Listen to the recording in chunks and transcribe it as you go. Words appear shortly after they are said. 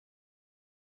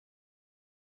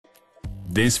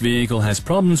This vehicle has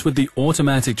problems with the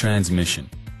automatic transmission.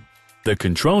 The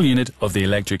control unit of the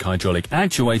electric hydraulic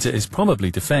actuator is probably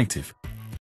defective.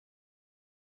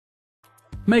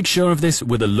 Make sure of this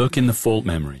with a look in the fault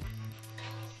memory.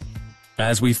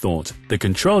 As we thought, the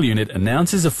control unit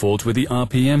announces a fault with the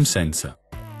RPM sensor.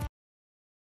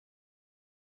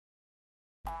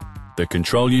 The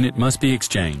control unit must be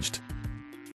exchanged.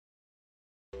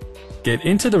 Get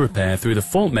into the repair through the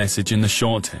fault message in the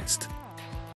short test.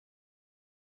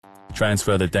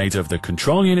 Transfer the data of the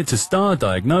control unit to start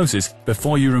diagnosis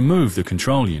before you remove the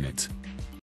control unit.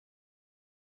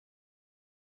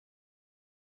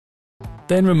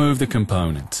 Then remove the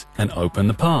component and open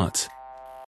the part.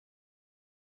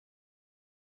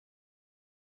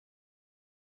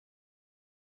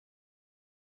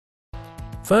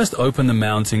 First open the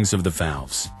mountings of the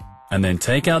valves, and then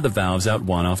take out the valves out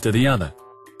one after the other.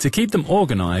 To keep them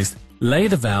organized, lay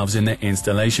the valves in their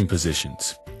installation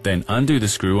positions, then undo the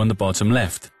screw on the bottom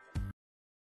left.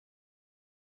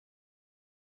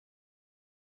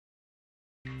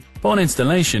 Upon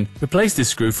installation, replace this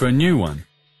screw for a new one.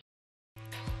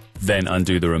 Then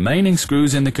undo the remaining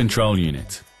screws in the control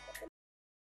unit.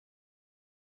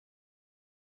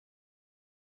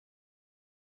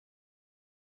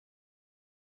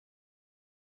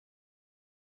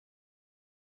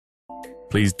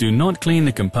 Please do not clean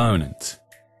the component.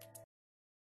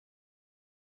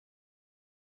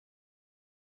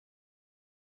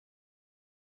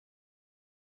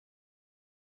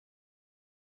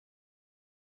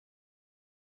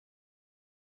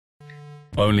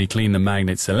 Only clean the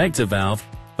magnet selector valve,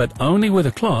 but only with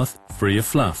a cloth free of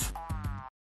fluff.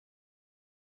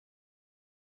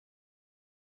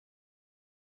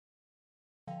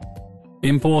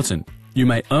 Important: you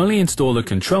may only install the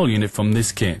control unit from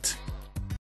this kit.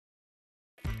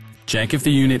 Check if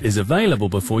the unit is available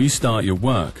before you start your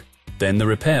work, then the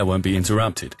repair won't be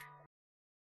interrupted.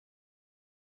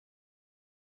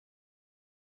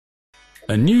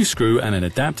 A new screw and an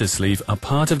adapter sleeve are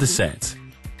part of the set.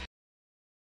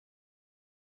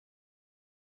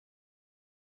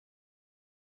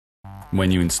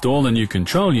 When you install the new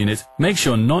control unit, make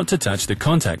sure not to touch the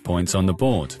contact points on the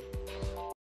board.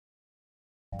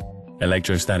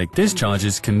 Electrostatic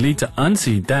discharges can lead to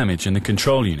unseen damage in the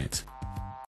control unit.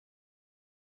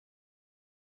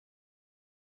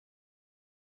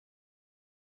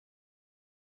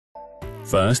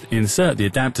 First, insert the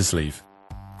adapter sleeve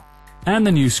and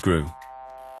the new screw.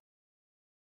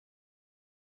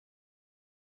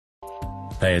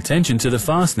 Pay attention to the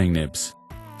fastening nibs.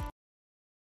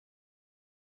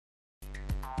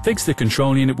 Fix the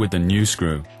control unit with the new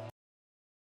screw.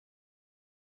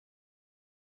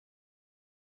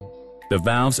 The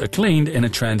valves are cleaned in a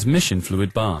transmission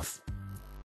fluid bath.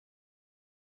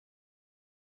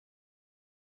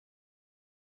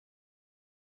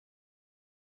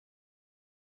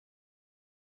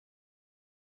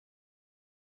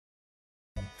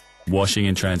 Washing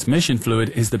in transmission fluid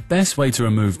is the best way to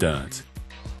remove dirt.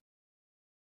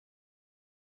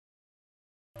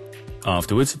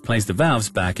 Afterwards, place the valves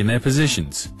back in their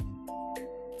positions.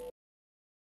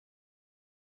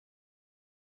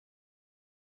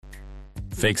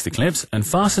 Fix the clips and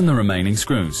fasten the remaining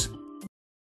screws.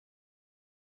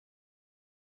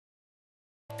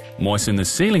 Moisten the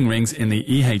sealing rings in the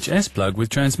EHS plug with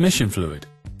transmission fluid,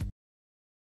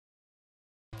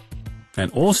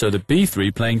 and also the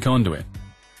B3 plain conduit.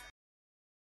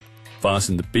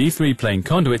 Fasten the B3 plain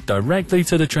conduit directly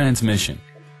to the transmission.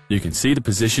 You can see the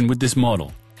position with this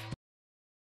model.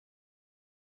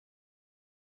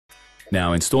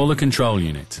 Now install the control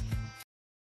unit.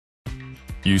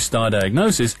 Use Star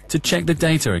Diagnosis to check the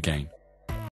data again.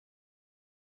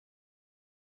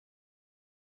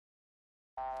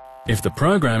 If the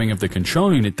programming of the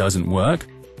control unit doesn't work,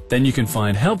 then you can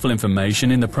find helpful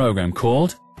information in the program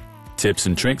called Tips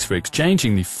and Tricks for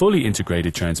Exchanging the Fully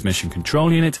Integrated Transmission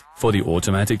Control Unit for the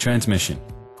Automatic Transmission.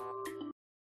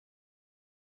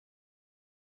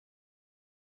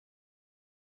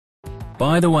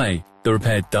 By the way, the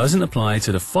repair doesn't apply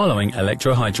to the following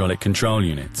electrohydraulic control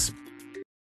units.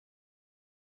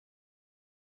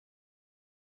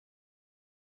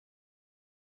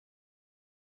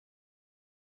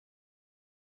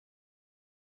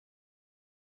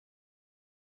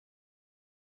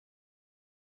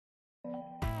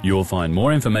 You'll find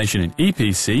more information in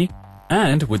EPC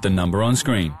and with the number on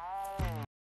screen.